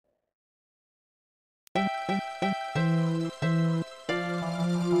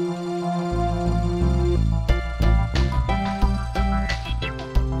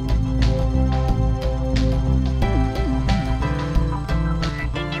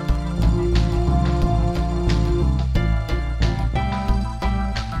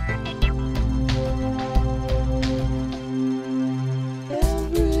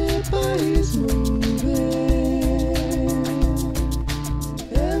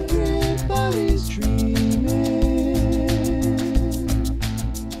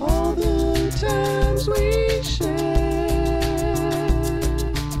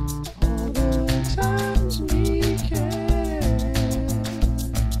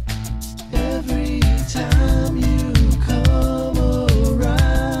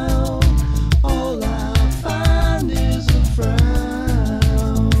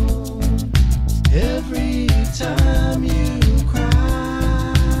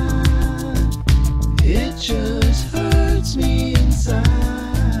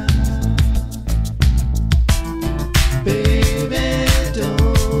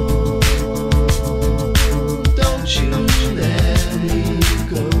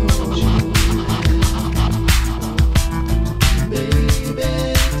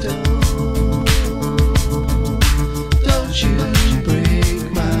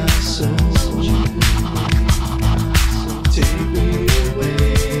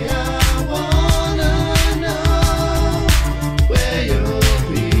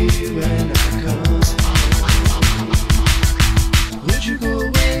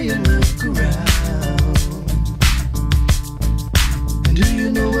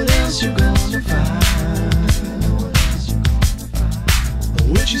else you're gonna find.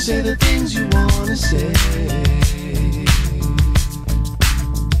 Would you say the things you wanna say?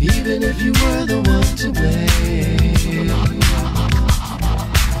 Even if you were the one to blame.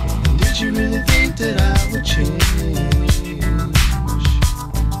 Did you really think that I would change?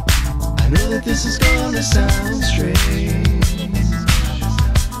 I know that this is gonna sound strange,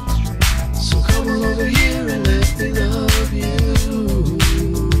 so come on over here and let me love you.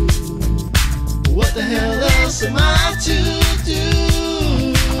 What the hell else am I to do?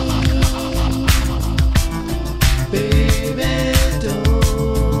 Baby,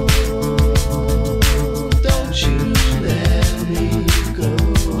 don't you let me go.